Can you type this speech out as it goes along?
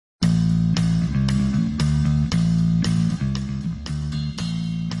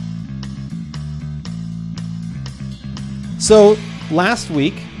So last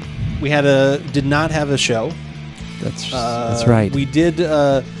week we did not have a show. That's right. We did.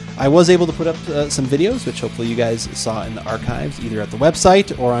 I was able to put up some videos, which hopefully you guys saw in the archives, either at the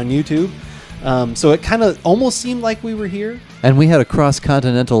website or on YouTube. So it kind of almost seemed like we were here. And we had a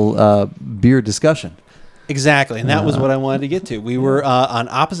cross-continental beer discussion. Exactly, and that was what I wanted to get to. We were on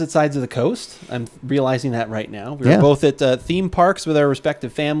opposite sides of the coast. I'm realizing that right now. We were both at theme parks with our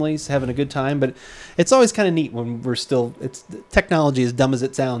respective families, having a good time. But it's always kind of neat when we're still. It's technology, as dumb as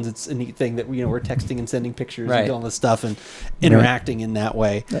it sounds. It's a neat thing that we're texting and sending pictures and doing all this stuff and interacting in that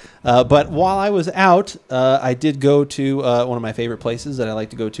way. But while I was out, I did go to one of my favorite places that I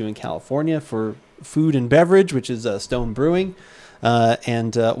like to go to in California for food and beverage, which is Stone Brewing.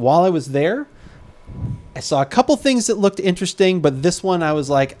 And while I was there, I saw a couple things that looked interesting, but this one I was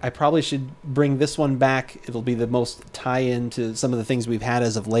like, I probably should bring this one back. It'll be the most tie-in to some of the things we've had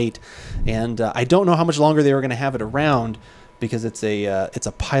as of late. And I don't know how much longer they were going to have it around because it's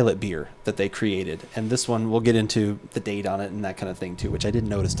a pilot beer that they created. And this one, we'll get into the date on it and that kind of thing too, which I didn't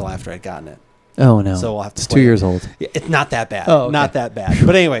notice till after I'd gotten it. Oh, no. So we'll have to It's 2 years old. It's not that bad. Oh, okay. Not that bad.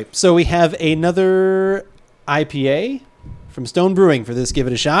 But anyway, so we have another IPA from Stone Brewing for this Give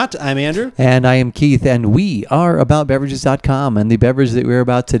It a Shot. I'm Andrew. And I am Keith, and we are AboutBeverages.com. And the beverage that we're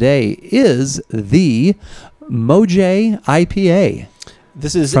about today is the Mojay IPA.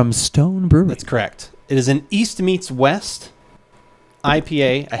 This is from Stone Brewing. That's correct. It is an East meets West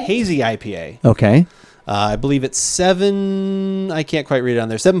IPA, a hazy IPA. Okay. I believe it's 7, I can't quite read it on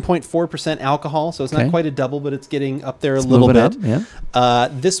there, 7.4% alcohol, so it's not quite a double, but it's getting up there a little bit. Up, yeah.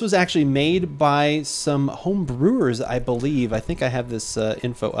 This was actually made by some home brewers, I believe. I think I have this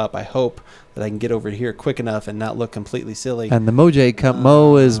info up. I hope that I can get over here quick enough and not look completely silly. And the Mojay,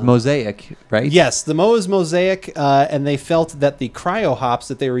 Mo is Mosaic, right? Yes, the Mo is Mosaic, and they felt that the cryo hops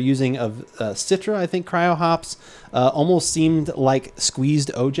that they were using of Citra, I think cryo hops, almost seemed like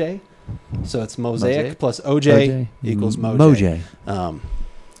squeezed OJ. So it's Mosaic plus OJ equals Mojay.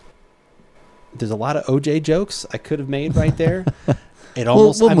 There's a lot of OJ jokes I could have made right there. It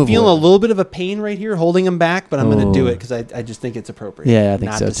almost. I'm feeling a little bit of a pain right here, holding them back, but I'm going to do it because I just think it's appropriate. Yeah, I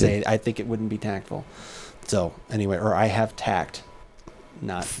think not so to too. say I think it wouldn't be tactful. So anyway, or I have tact,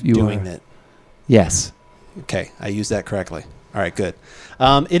 not You doing are. it. Yes. Okay, I used that correctly. All right, good.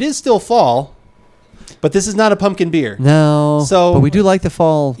 It is still fall. But this is not a pumpkin beer. No. So, but we do like the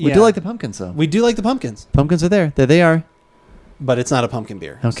fall. We yeah. do like the pumpkins, though. We do like the pumpkins. Pumpkins are there. There they are. But it's not a pumpkin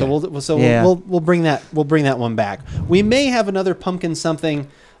beer. Okay. So we'll bring that one back. We may have another pumpkin something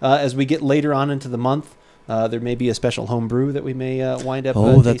as we get later on into the month. There may be a special home brew that we may wind up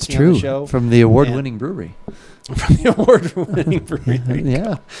that's tasting true. on the show. From the award-winning brewery. From the award-winning brewery.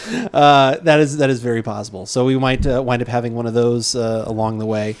 Yeah. That is very possible. So we might wind up having one of those along the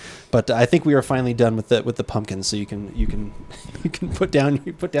way. But I think we are finally done with the pumpkins. So you can put down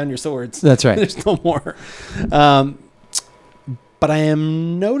your swords. That's right. There's no more. But I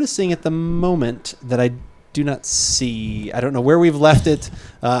am noticing at the moment that I do not see. I don't know where we've left it.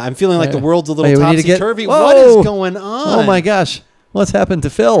 I'm feeling like the world's a little topsy-turvy. What is going on? Oh my gosh! What's happened to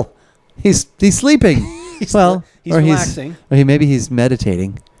Phil? He's sleeping. he's relaxing. Maybe he's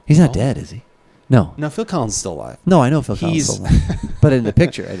meditating. He's not dead, is he? No. No, Phil Collins is still alive. No, I know Phil Collins is still alive. But in the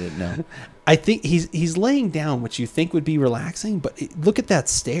picture, I didn't know. I think he's laying down, which you think would be relaxing, but look at that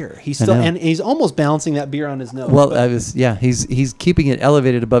stare. And he's almost balancing that beer on his nose. Well, he's keeping it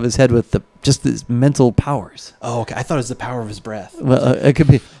elevated above his head with just his mental powers. Oh, okay. I thought it was the power of his breath. Well, it could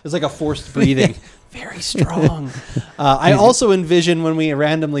be. It's like a forced breathing. Very strong. I also envision when we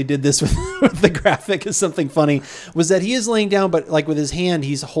randomly did this with the graphic as something funny was that he is laying down, but like with his hand,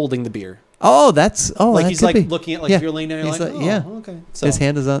 he's holding the beer. Like that he's like be. looking at if you're laying down, you're like, okay. So his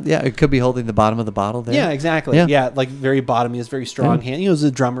hand is on. Yeah, it could be holding the bottom of the bottle there. Yeah, exactly. Yeah, like very bottom. He has very strong hand. As a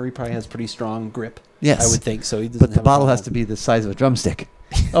drummer, he probably has pretty strong grip. Yes, I would think so. But the bottle has to be the size of a drumstick.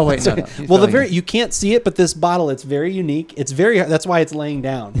 Oh wait, no. Well, you can't see it, but this bottle, it's very unique. It's that's why it's laying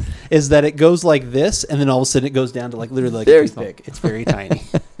down. Is that it goes like this, and then all of a sudden it goes down to like literally like a toothpick. It's very tiny.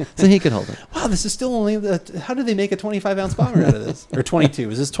 So he can hold it. Wow, this is still only how do they make a 25-ounce bomber out of this? Or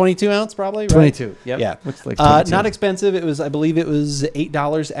 22? Is this 22 ounce probably? Right? 22. Yep. Yeah. Looks like 22. Not expensive. I believe it was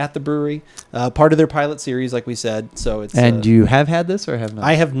 $8 at the brewery. Part of their pilot series, like we said. So it's. And you have had this or have not?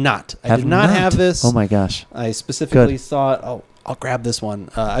 I have not. I did not have this. Oh my gosh. I specifically thought, I'll grab this one.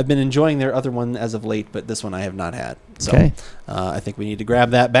 I've been enjoying their other one as of late, but this one I have not had. So I think we need to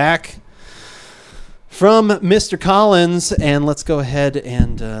grab that back from Mr. Collins, and let's go ahead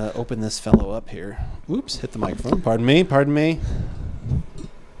and open this fellow up here. Oops, hit the microphone. Pardon me.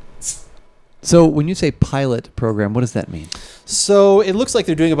 So when you say pilot program, what does that mean? So it looks like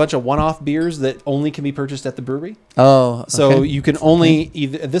they're doing a bunch of one-off beers that only can be purchased at the brewery. Oh, okay. So you can only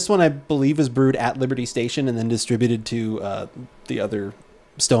either this one I believe was brewed at Liberty Station and then distributed to the other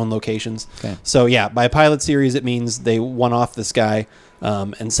Stone locations. Okay. So yeah, by pilot series it means they one-off this guy,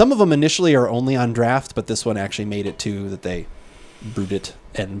 and some of them initially are only on draft, but this one actually made it to that they brewed it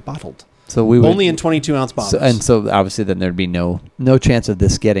and bottled. So we would, only in 22-ounce bottles. So obviously then there'd be no chance of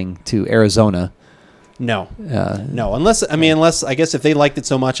this getting to Arizona. No, unless I guess if they liked it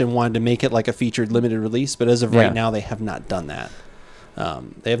so much and wanted to make it like a featured limited release, but as of right now they have not done that.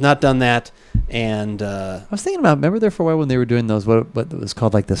 They have not done that, and I was thinking about, remember there for a while when they were doing those what was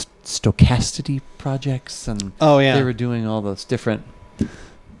called like the stochasticity projects, and they were doing all those different.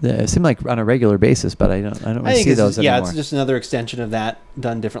 It seemed like on a regular basis, but I don't really see those anymore. Yeah, it's just another extension of that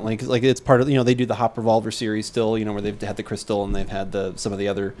done differently, because like it's part of they do the hop revolver series still, where they've had the crystal and they've had some of the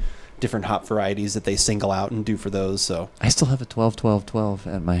other different hop varieties that they single out and do for those. So I still have a 12-12-12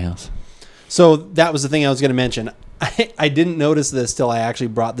 at my house. So that was the thing I was going to mention. I didn't notice this till I actually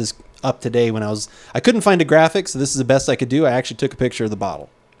brought this up today when I couldn't find a graphic, so this is the best I could do. I actually took a picture of the bottle.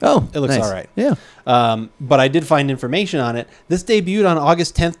 Oh, it looks nice. all right. Yeah. But I did find information on it. This debuted on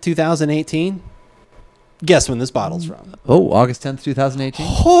August 10th, 2018. Guess when this bottle's from. Oh, August 10th, 2018?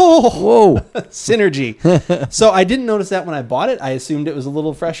 Oh! Whoa. Synergy. So I didn't notice that when I bought it. I assumed it was a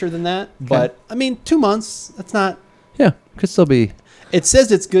little fresher than that. Okay. But, 2 months, that's not... Yeah, could still be... It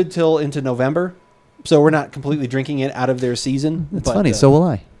says it's good till into November, so we're not completely drinking it out of their season. That's funny. So will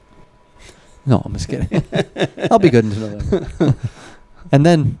I. No, I'm just kidding. I'll be good until November. And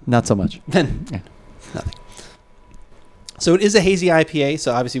then, not so much. Then, nothing. So it is a hazy IPA,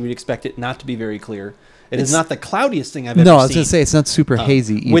 so obviously we'd expect it not to be very clear. It's not the cloudiest thing I've ever seen. No, I was going to say, it's not super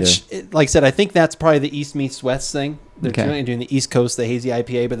hazy either. Which, like I said, I think that's probably the East meets West thing. They're doing the East Coast, the hazy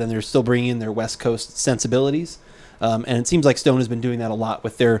IPA, but then they're still bringing in their West Coast sensibilities. And it seems like Stone has been doing that a lot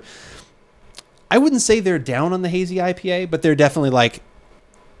with their... I wouldn't say they're down on the hazy IPA, but they're definitely like,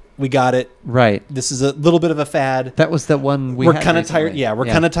 we got it. Right. This is a little bit of a fad. That was the one we're kind of tired. Yeah, we're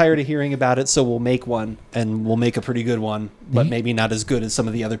kind of tired of hearing about it, so we'll make one, and we'll make a pretty good one, but maybe not as good as some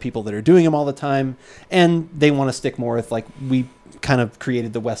of the other people that are doing them all the time. And they want to stick more with, like, we kind of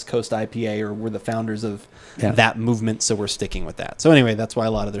created the West Coast IPA, or we're the founders of that movement, so we're sticking with that. So anyway, that's why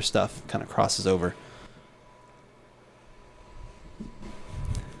a lot of their stuff kind of crosses over.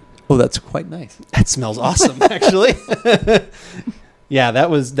 Oh, that's quite nice. That smells awesome, actually. Yeah,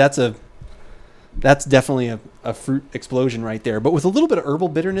 that's definitely a fruit explosion right there, but with a little bit of herbal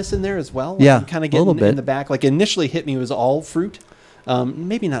bitterness in there as well. Yeah, I'm kind of getting in the back. Like initially hit me was all fruit,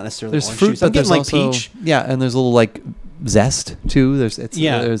 maybe not necessarily. There's orange fruit, juice. but I'm getting there's like also, peach. Yeah, and there's a little like zest too.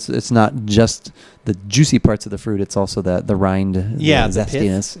 It's not just the juicy parts of the fruit. It's also the rind, the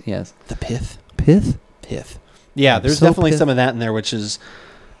zestiness. Pith. Yes, the pith. I'm Yeah, there's definitely some of that in there, which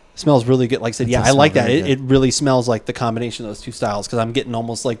smells really good. Like I said, I like that. It really smells like the combination of those two styles, because I'm getting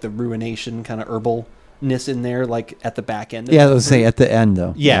almost like the ruination kind of herbalness in there, like at the back end. I was saying at the end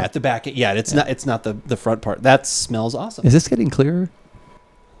though. Yeah, at the back. Yeah, it's not the front part. That smells awesome. Is this getting clearer?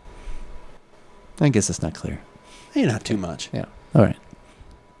 I guess it's not clear. Hey, not too much. Yeah. All right.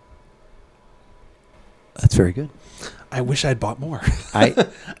 That's very good. I wish I'd bought more.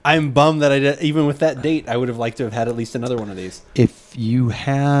 I'm bummed that I did. Even with that date, I would have liked to have had at least another one of these. If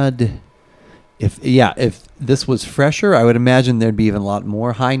this was fresher, I would imagine there'd be even a lot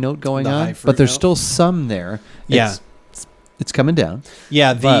more high note going on. But there's still some there. It's coming down.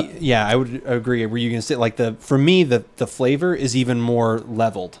 Yeah, I would agree. Were you going to say like for me the flavor is even more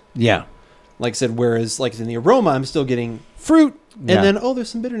leveled. Yeah. Like I said, whereas like in the aroma, I'm still getting fruit, and then there's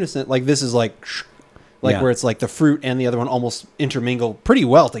some bitterness in it. Like this is like where it's like the fruit and the other one almost intermingle pretty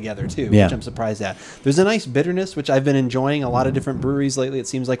well together too, which I'm surprised at. There's a nice bitterness, which I've been enjoying. A lot of different breweries lately, it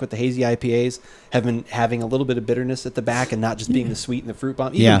seems like with the hazy IPAs, have been having a little bit of bitterness at the back and not just being the sweet and the fruit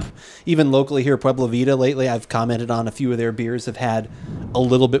bomb. Even locally here, Pueblo Vita lately, I've commented on a few of their beers have had a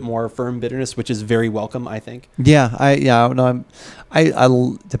little bit more firm bitterness, which is very welcome, I think. I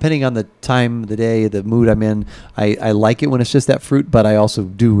depending on the time of the day, the mood I'm in, I like it when it's just that fruit, but I also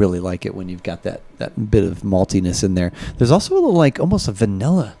do really like it when you've got that bit of maltiness in there. There's also a little like almost a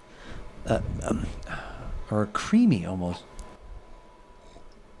vanilla or a creamy almost.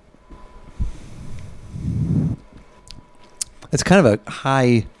 It's kind of a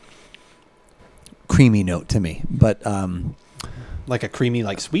high creamy note to me, but like a creamy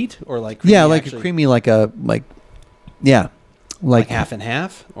like sweet, or like like a creamy like like half and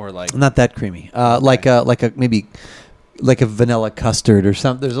half, or like not that creamy, like a maybe like a vanilla custard or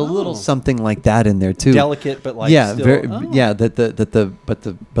something. There's a little something like that in there too. Delicate, but like still, That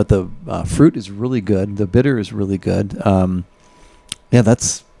the fruit is really good. The bitter is really good. Yeah,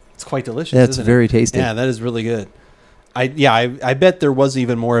 it's quite delicious. Yeah, it's very tasty. Yeah, that is really good. I bet there was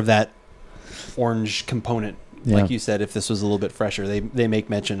even more of that orange component, like you said. If this was a little bit fresher, they make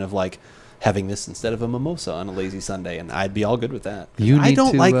mention of like having this instead of a mimosa on a lazy Sunday, and I'd be all good with that. I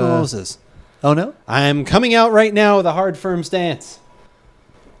don't like mimosas. Oh no, I'm coming out right now with a hard, firm stance.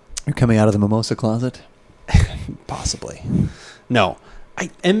 You're coming out of the mimosa closet? Possibly. No.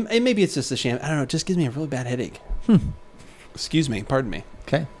 And maybe it's just a sham. I don't know. It just gives me a really bad headache. Excuse me. Pardon me.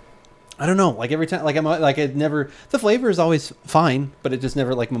 Okay. I don't know. Like every time, the flavor is always fine, but it just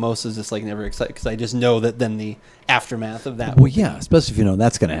never, like mimosas, just like never excited because I just know that then the aftermath of that. Well, yeah, especially if you know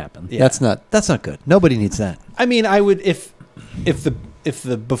that's going to happen. Yeah. That's not good. Nobody needs that. I mean, I would if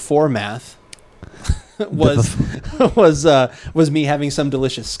the before math was me having some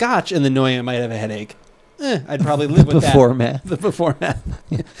delicious scotch and then knowing I might have a headache. I'd probably live with that. The before math.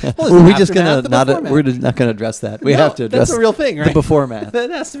 Well, we're just gonna we're not gonna address that. We have to address that's a real thing, right? The before math. That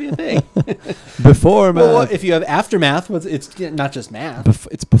has to be a thing. Before math. Well, if you have aftermath, it's not just math.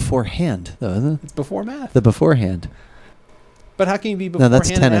 It's beforehand, though, isn't it? It's before math. The beforehand. But how can you be beforehand that's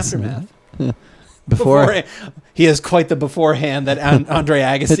and aftermath? Before he has quite the beforehand that Andre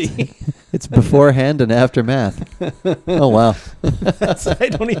Agassi. It's beforehand and aftermath. Oh wow! I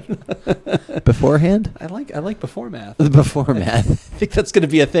don't even. Beforehand? I like before math. The before math. I think that's going to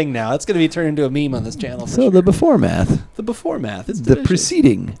be a thing now. It's going to be turned into a meme on this channel. So sure. The before math. The before math. It's the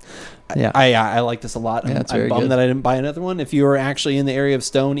preceding. Yeah, I like this a lot. Yeah, I'm bummed that I didn't buy another one. If you are actually in the area of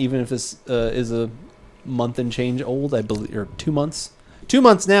Stone, even if this is a month and change old, I believe, or 2 months. 2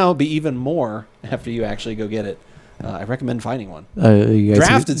 months now, be even more after you actually go get it. I recommend finding one.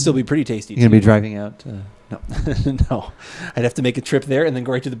 Draft would still be pretty tasty. You're going to be driving out? No. No. I'd have to make a trip there and then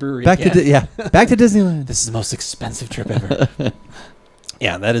go right to the brewery. Back to Disneyland. This is the most expensive trip ever.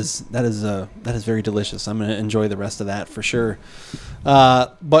 Yeah, that is very delicious. I'm going to enjoy the rest of that for sure.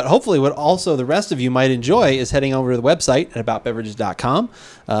 But hopefully what also the rest of you might enjoy is heading over to the website at AboutBeverages.com.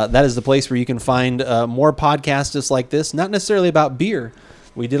 That is the place where you can find more podcasts just like this, not necessarily about beer.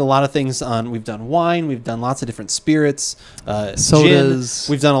 We did a lot of things we've done wine, we've done lots of different spirits, sodas.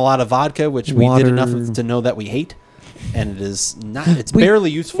 Gin. We've done a lot of vodka, which water. We did enough of to know that we hate. And it is not, it's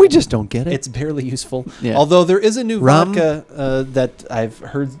barely useful. We just don't get it. It's barely useful. Yeah. Although there is a new vodka that I've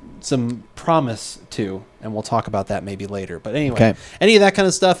heard some promise to, and we'll talk about that maybe later. But anyway, any of that kind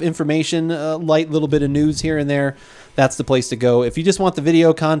of stuff, information, light little bit of news here and there, that's the place to go. If you just want the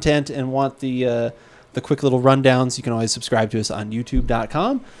video content and want the quick little rundowns, you can always subscribe to us on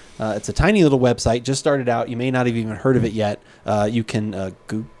youtube.com. It's a tiny little website, just started out. You may not have even heard of it yet. You can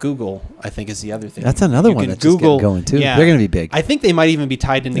Google, I think, is the other thing. That's another one that's Google, just going too. Yeah, they're going to be big. I think they might even be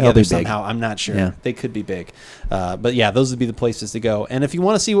tied in together somehow. I'm not sure. Yeah. They could be big. But yeah, those would be the places to go. And if you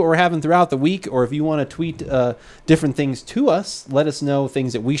want to see what we're having throughout the week, or if you want to tweet different things to us, let us know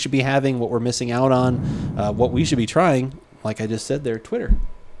things that we should be having, what we're missing out on, what we should be trying. Like I just said there, Twitter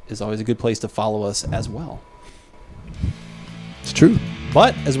is always a good place to follow us as well. It's true.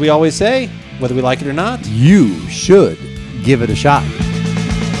 But as we always say, whether we like it or not, you should give it a shot.